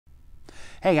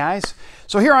Hey guys,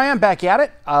 so here I am back at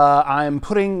it. I'm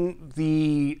putting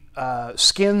the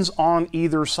skins on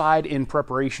either side in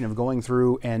preparation of going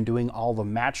through and doing all the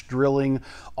match drilling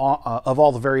of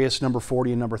all the various number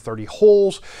 40 and number 30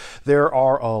 holes. There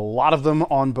are a lot of them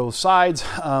on both sides,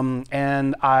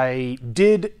 and I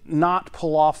did not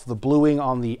pull off the bluing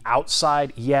on the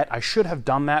outside yet. I should have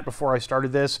done that before I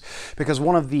started this, because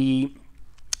one of the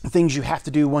things you have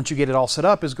to do once you get it all set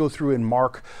up is go through and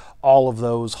mark all of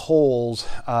those holes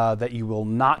that you will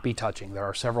not be touching. There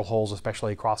are several holes,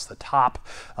 especially across the top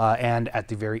and at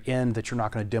the very end, that you're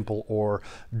not going to dimple or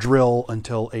drill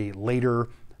until a later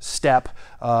step,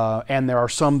 and there are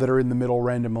some that are in the middle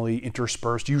randomly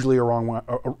interspersed, usually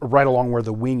right along where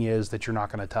the wing is, that you're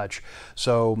not going to touch.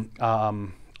 So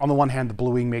on the one hand, the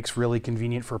bluing makes really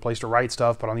convenient for a place to write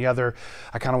stuff, but on the other,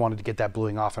 I kind of wanted to get that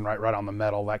bluing off and write right on the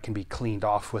metal. That can be cleaned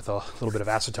off with a little bit of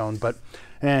acetone, but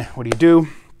what do you do?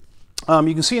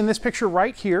 You can see in this picture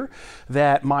right here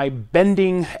that my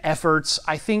bending efforts,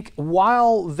 I think,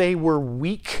 while they were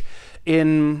weak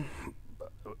in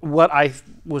what I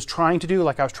was trying to do,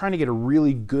 like I was trying to get a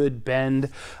really good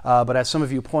bend, but as some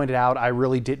of you pointed out, I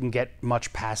really didn't get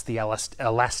much past the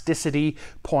elasticity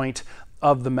point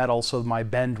of the metal, so my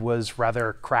bend was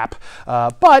rather crap.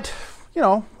 But, you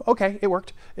know, okay, it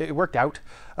worked. It worked out.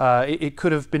 It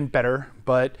could have been better,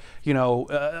 but, you know,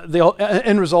 the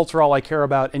end results are all I care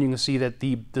about, and you can see that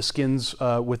the skins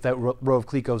with that row of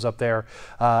Clecos up there,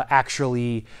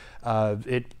 actually,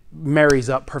 it marries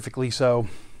up perfectly, so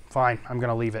fine, I'm going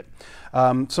to leave it.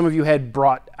 Some of you had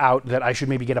brought out that I should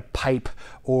maybe get a pipe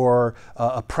or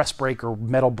a press brake or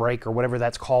metal brake or whatever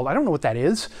that's called. I don't know what that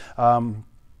is.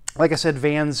 Like I said,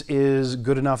 Vans is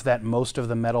good enough that most of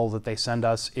the metal that they send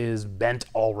us is bent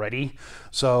already,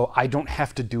 so I don't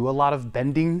have to do a lot of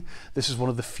bending. This is one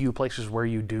of the few places where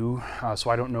you do, so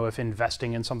I don't know if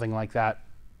investing in something like that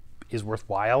is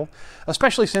worthwhile,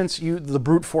 especially since the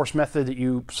brute force method that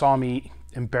you saw me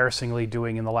embarrassingly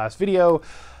doing in the last video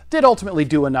did ultimately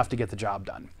do enough to get the job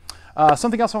done.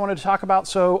 Something else I wanted to talk about.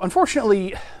 So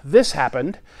unfortunately, this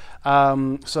happened.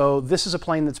 So this is a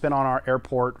plane that's been on our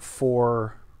airport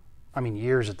for, I mean,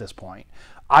 years at this point.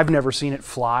 I've never seen it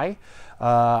fly.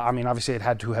 I mean, obviously it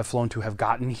had to have flown to have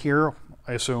gotten here,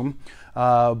 I assume.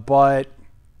 But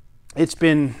it's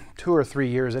been 2 or 3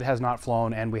 years. It has not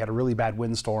flown, and we had a really bad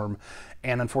windstorm.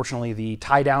 And unfortunately, the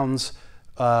tie downs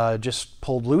just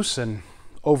pulled loose and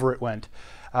over it went.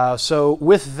 So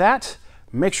with that,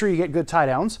 make sure you get good tie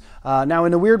downs. Now,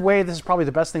 in a weird way, this is probably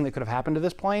the best thing that could have happened to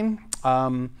this plane.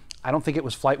 I don't think it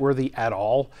was flight worthy at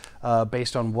all,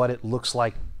 based on what it looks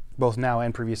like both now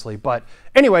and previously. But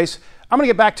anyways, I'm gonna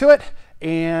get back to it,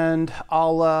 and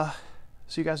I'll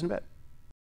see you guys in a bit.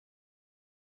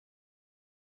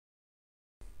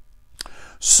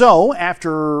 So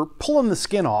after pulling the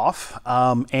skin off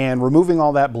and removing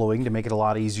all that bluing to make it a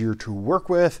lot easier to work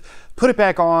with, put it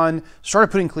back on, started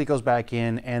putting Clecos back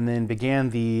in, and then began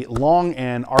the long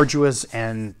and arduous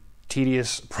and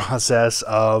tedious process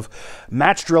of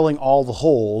match drilling all the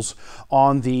holes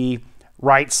on the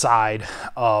right side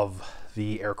of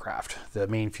the aircraft, the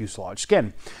main fuselage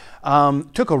skin.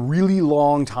 Took a really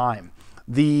long time.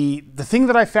 The thing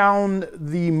that I found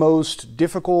the most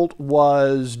difficult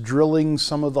was drilling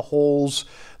some of the holes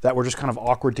that were just kind of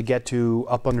awkward to get to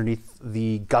up underneath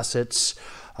the gussets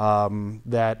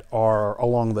that are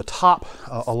along the top,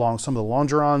 along some of the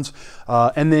longerons,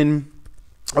 and then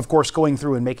of course, going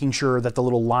through and making sure that the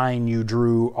little line you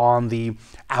drew on the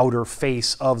outer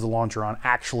face of the longeron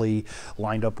actually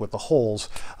lined up with the holes,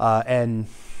 and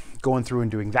going through and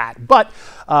doing that. But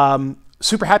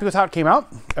super happy with how it came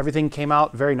out. Everything came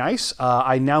out very nice.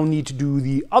 I now need to do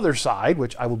the other side,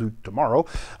 which I will do tomorrow,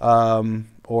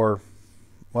 or,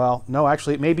 well, no,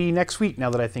 actually, it may be next week now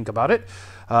that I think about it.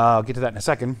 I'll get to that in a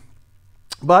second.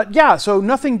 But yeah, so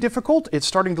nothing difficult. It's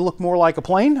starting to look more like a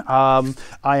plane. I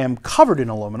am covered in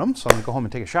aluminum, so I'm gonna go home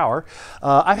and take a shower.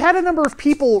 I've had a number of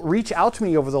people reach out to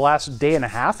me over the last day and a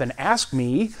half and ask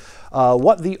me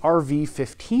what the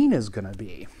RV-15 is gonna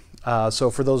be. So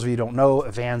for those of you who don't know,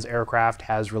 Vans Aircraft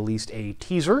has released a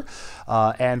teaser,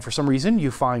 and for some reason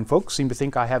you fine folks seem to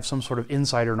think I have some sort of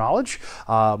insider knowledge.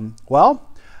 Well,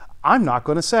 I'm not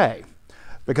gonna say,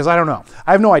 because I don't know.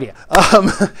 I have no idea.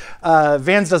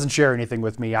 Vans doesn't share anything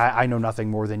with me. I know nothing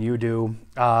more than you do.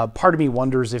 Part of me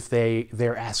wonders if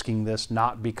they're asking this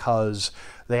not because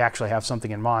they actually have something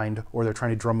in mind or they're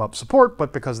trying to drum up support,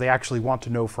 but because they actually want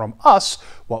to know from us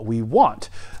what we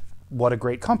want. What a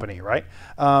great company, right?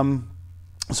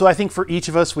 So I think for each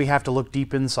of us, we have to look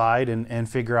deep inside and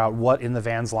figure out what in the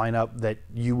Vans lineup that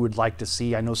you would like to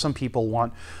see. I know some people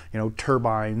want, you know,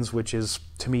 turbines, which is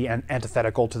to me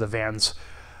antithetical to the Vans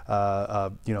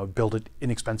you know, build it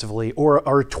inexpensively, or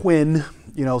a twin,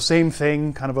 you know, same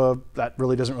thing, kind of that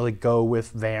really doesn't really go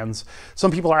with vans.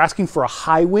 Some people are asking for a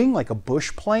high wing, like a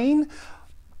bush plane.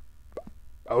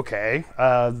 Okay,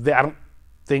 I don't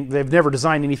think they've never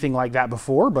designed anything like that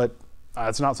before, but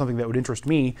it's not something that would interest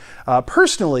me.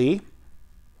 Personally,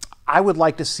 I would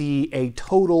like to see a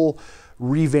total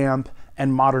revamp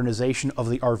and modernization of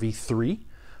the RV-3.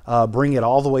 Bring it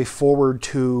all the way forward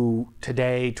to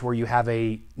today, to where you have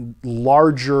a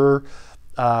larger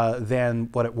than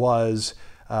what it was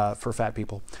for fat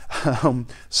people.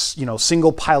 You know,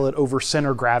 single pilot over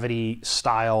center gravity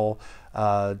style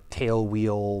tail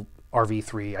wheel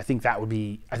RV-3. I think that would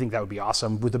be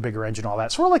awesome with the bigger engine, all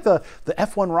that. Sort of like the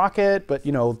F-1 rocket, but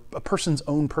you know, a person's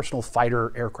own personal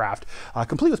fighter aircraft,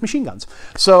 complete with machine guns.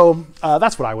 So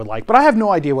that's what I would like. But I have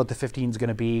no idea what the 15 is going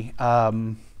to be.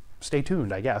 Stay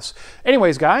tuned, I guess.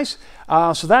 Anyways, guys,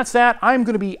 so that's that. I'm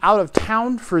going to be out of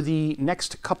town for the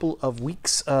next couple of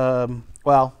weeks.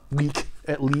 Well, week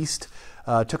at least.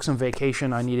 Took some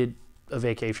vacation. I needed a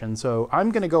vacation. So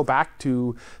I'm going to go back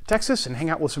to Texas and hang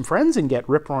out with some friends and get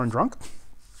rip-roaring drunk.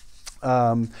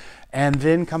 And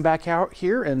then come back out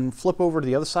here and flip over to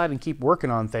the other side and keep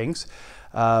working on things.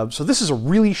 So this is a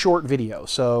really short video,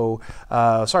 so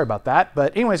sorry about that.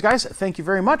 But anyways, guys, thank you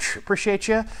very much. Appreciate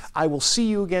you. I will see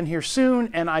you again here soon,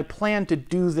 and I plan to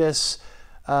do this.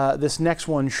 This next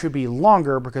one should be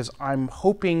longer because I'm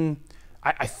hoping,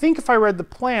 I think if I read the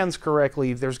plans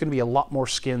correctly, there's going to be a lot more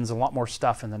skins, a lot more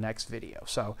stuff in the next video.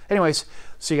 So anyways,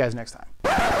 see you guys next time.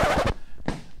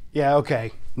 Yeah,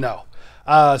 okay, no.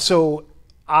 So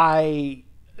I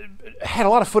had a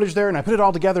lot of footage there, and I put it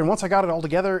all together, and once I got it all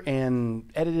together and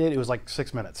edited it, it was like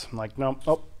 6 minutes. I'm like, no,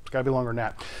 oh, it's got to be longer than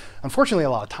that. Unfortunately, a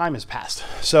lot of time has passed.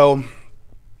 So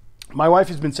my wife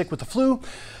has been sick with the flu.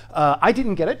 I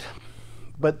didn't get it,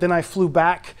 but then I flew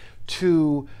back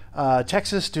to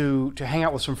Texas to hang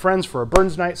out with some friends for a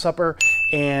Burns night supper,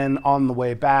 and on the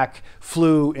way back,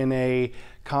 flew in a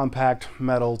compact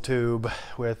metal tube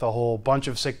with a whole bunch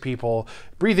of sick people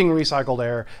breathing recycled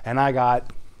air, and I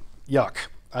got yuck.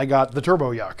 I got the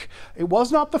turbo yuck. It was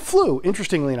not the flu.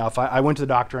 Interestingly enough, I went to the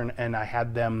doctor and I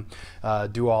had them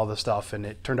do all the stuff, and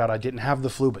it turned out I didn't have the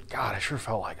flu, but God, I sure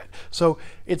felt like it. So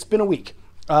it's been a week.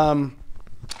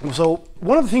 So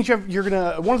one of the things one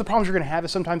of the problems you're gonna have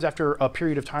is sometimes after a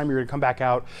period of time, you're gonna come back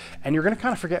out and you're gonna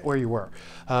kind of forget where you were.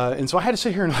 And so I had to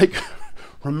sit here and like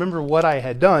remember what I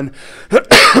had done.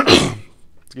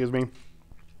 Excuse me.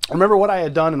 Remember what I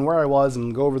had done and where I was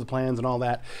and go over the plans and all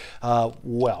that.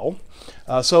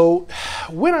 So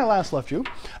when I last left you,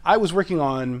 I was working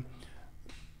on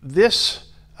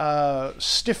this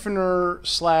stiffener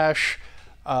slash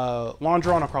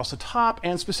longeron across the top,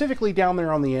 and specifically down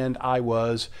there on the end, I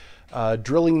was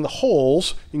drilling the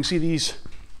holes. You can see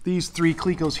these three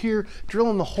clecos here,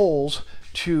 drilling the holes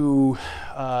to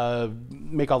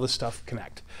make all this stuff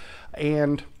connect.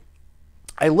 And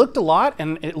I looked a lot,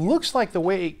 and it looks like the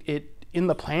way it in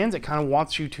the plans, it kind of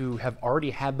wants you to have already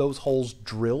had those holes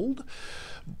drilled,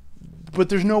 but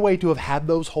there's no way to have had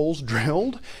those holes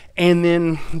drilled. And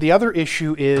then the other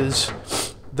issue is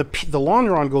the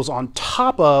longeron goes on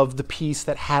top of the piece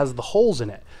that has the holes in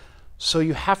it. So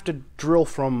you have to drill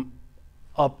from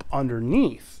up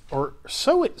underneath, or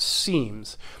so it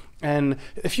seems. And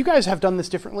if you guys have done this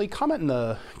differently, comment in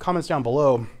the comments down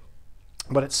below.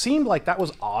 But it seemed like that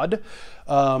was odd.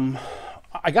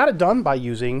 I got it done by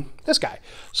using this guy.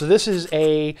 So this is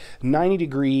a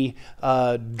 90-degree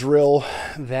drill,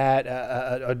 that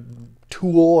a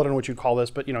tool, I don't know what you'd call this,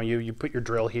 but you know, you put your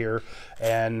drill here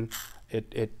and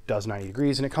it does 90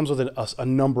 degrees, and it comes with a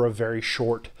number of very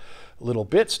short little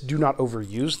bits. Do not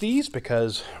overuse these,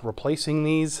 because replacing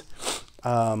these,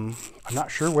 I'm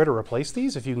not sure where to replace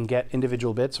these, if you can get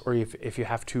individual bits or if you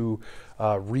have to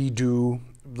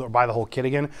buy the whole kit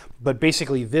again. But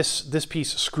basically this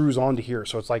piece screws onto here,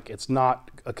 so it's like, it's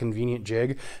not a convenient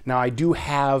jig. Now I do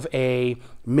have a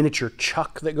miniature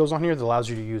chuck that goes on here that allows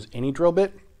you to use any drill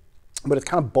bit, but it's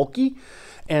kind of bulky.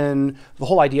 And the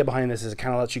whole idea behind this is it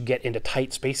kind of lets you get into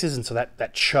tight spaces, and so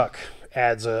that chuck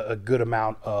adds a good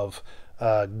amount of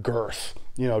girth,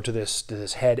 you know, to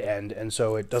this head end, and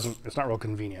so it's not real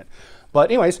convenient. But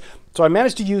anyways, so I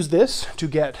managed to use this to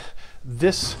get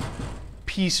this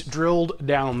piece drilled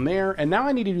down there, and now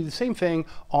I need to do the same thing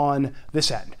on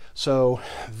this end. So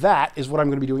that is what I'm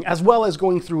going to be doing, as well as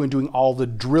going through and doing all the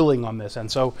drilling on this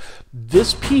end. So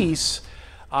this piece,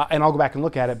 and I'll go back and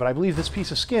look at it, but I believe this piece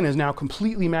of skin is now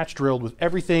completely match drilled with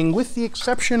everything, with the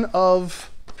exception of,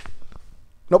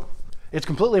 nope, it's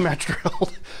completely match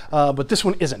drilled, but this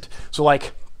one isn't. So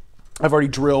like, I've already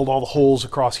drilled all the holes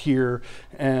across here,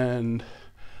 and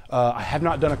I have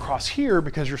not done across here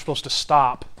because you're supposed to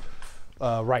stop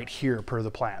right here per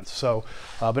the plans. So,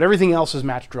 but everything else is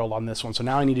match drilled on this one. So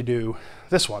now I need to do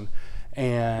this one,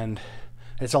 and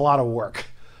it's a lot of work.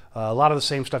 A lot of the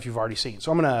same stuff you've already seen.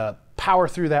 So I'm gonna power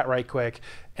through that right quick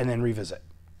and then revisit.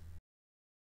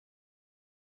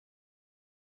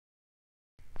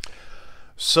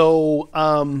 So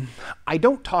I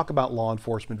don't talk about law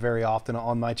enforcement very often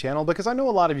on my channel because I know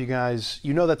a lot of you guys,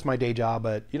 you know that's my day job,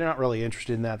 but you're not really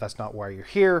interested in that. That's not why you're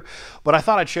here. But I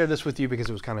thought I'd share this with you because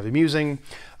it was kind of amusing.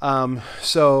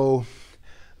 So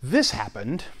this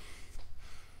happened.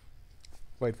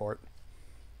 Wait for it.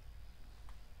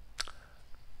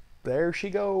 There she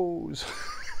goes.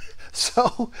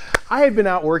 So I had been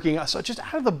out working. So just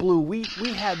out of the blue, we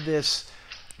had this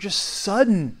just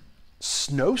sudden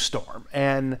snowstorm,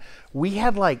 and we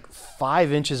had like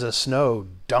 5 inches of snow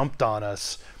dumped on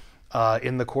us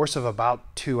in the course of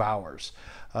about 2 hours.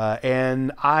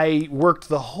 And I worked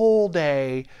the whole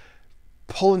day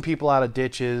pulling people out of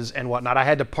ditches and whatnot. I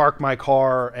had to park my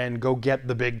car and go get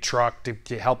the big truck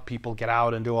to help people get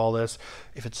out and do all this.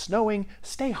 If it's snowing,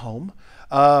 stay home.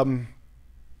 And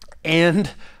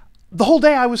the whole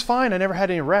day I was fine. I never had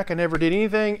any wreck. I never did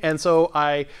anything. And so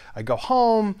I go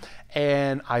home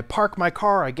and I park my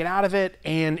car. I get out of it.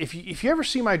 And if you ever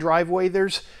see my driveway,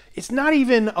 it's not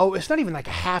even like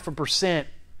 0.5%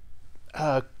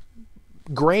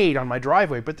 grade on my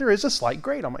driveway, but there is a slight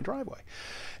grade on my driveway.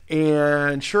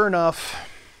 And sure enough,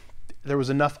 there was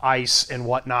enough ice and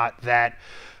whatnot that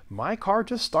my car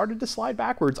just started to slide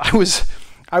backwards. I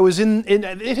was in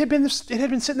it had been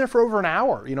sitting there for over an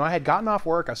hour. You know, I had gotten off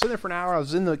work. I was sitting there for an hour. I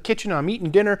was in the kitchen. I'm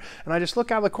eating dinner, and I just look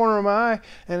out of the corner of my eye,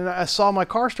 and I saw my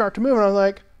car start to move, and I was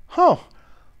like, "Huh,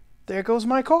 there goes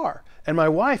my car." And my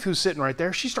wife, who's sitting right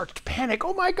there, she starts to panic.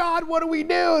 "Oh my God, what do we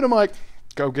do?" And I'm like,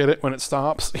 "Go get it when it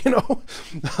stops," you know.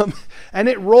 And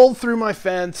it rolled through my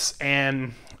fence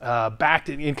and backed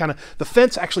it, and kind of the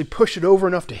fence actually pushed it over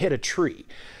enough to hit a tree,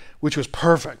 which was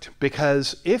perfect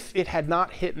because if it had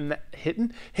not hit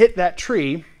that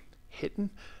tree,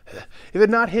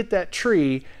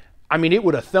 I mean, it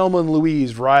would have Thelma and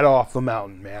Louise right off the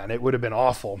mountain, man. It would have been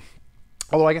awful.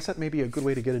 Although I guess that may be a good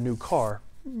way to get a new car.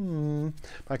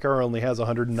 My car only has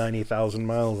 190,000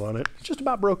 miles on it. It's just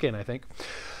about broke in, I think.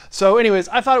 So anyways,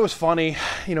 I thought it was funny.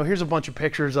 You know, here's a bunch of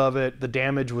pictures of it. The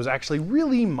damage was actually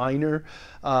really minor.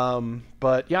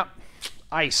 But yeah.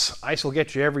 Ice will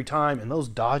get you every time. And those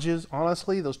Dodges,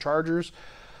 honestly, those Chargers,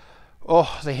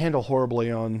 oh, they handle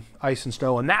horribly on ice and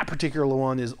snow. And that particular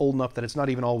one is old enough that it's not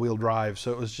even all-wheel drive,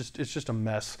 so it's just a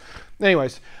mess.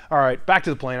 Anyways, all right, back to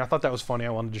the plane. I thought that was funny. I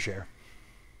wanted to share.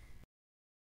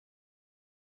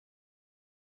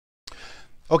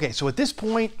 Okay, so at this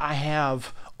point, I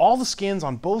have all the skins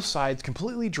on both sides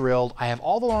completely drilled. I have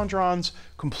all the longerons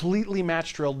completely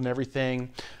match drilled and everything.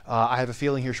 I have a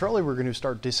feeling here shortly we're going to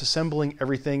start disassembling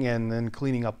everything and then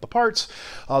cleaning up the parts.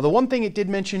 The one thing it did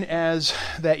mention is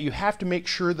that you have to make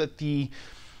sure that these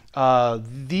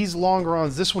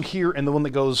longerons, this one here and the one that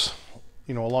goes,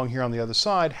 you know, along here on the other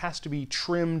side, has to be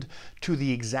trimmed to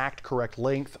the exact correct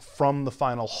length from the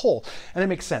final hole. And it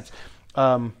makes sense.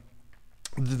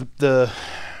 The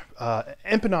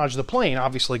empennage of the plane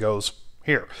obviously goes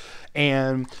here,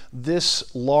 and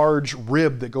this large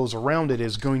rib that goes around it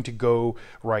is going to go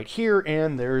right here,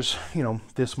 and there's, you know,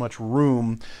 this much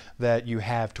room that you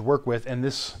have to work with. And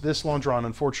this longeron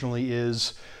unfortunately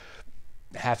is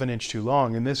 1/2 inch too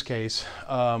long in this case,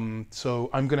 so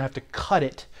I'm gonna have to cut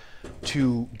it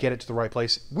to get it to the right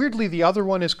place. Weirdly, the other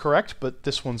one is correct, but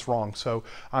this one's wrong, so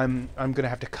I'm gonna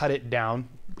have to cut it down.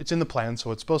 It's in the plan,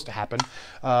 so it's supposed to happen.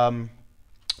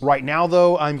 Right now,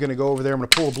 though, I'm going to go over there. I'm going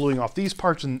to pull the bluing off these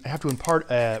parts and have to impart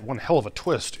one hell of a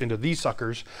twist into these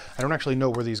suckers. I don't actually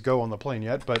know where these go on the plane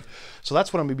yet, but so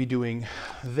that's what I'm going to be doing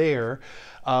there.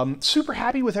 Super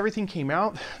happy with everything came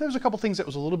out. There was a couple things that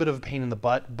was a little bit of a pain in the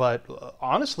butt, but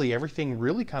honestly, everything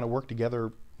really kind of worked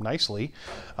together nicely.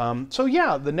 So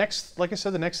yeah, like I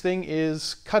said, the next thing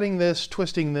is cutting this,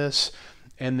 twisting this,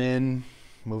 and then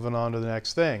moving on to the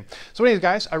next thing. So anyways,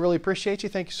 guys, I really appreciate you.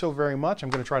 Thank you so very much.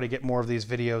 I'm going to try to get more of these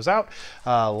videos out.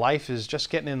 Life is just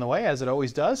getting in the way, as it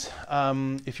always does.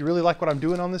 If you really like what I'm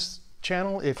doing on this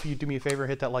channel, if you do me a favor,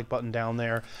 hit that like button down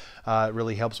there. It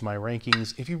really helps my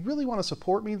rankings. If you really want to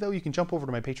support me, though, you can jump over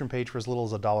to my Patreon page for as little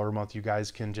as $1 a month. You guys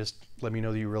can just let me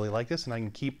know that you really like this, and I can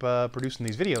keep producing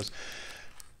these videos.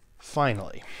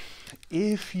 Finally,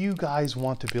 if you guys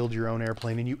want to build your own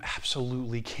airplane, and you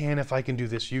absolutely can, if I can do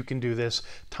this, you can do this.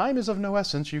 Time is of no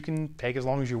essence. You can take as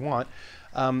long as you want.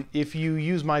 If you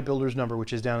use my builder's number,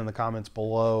 which is down in the comments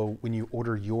below, when you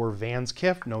order your Van's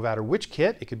kit, no matter which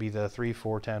kit, it could be the 3,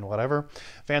 4, 10, whatever,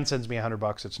 Van sends me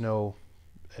 $100.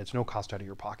 It's no cost out of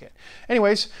your pocket.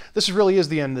 Anyways, this really is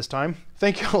the end this time.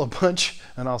 Thank you all a bunch,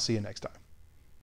 and I'll see you next time.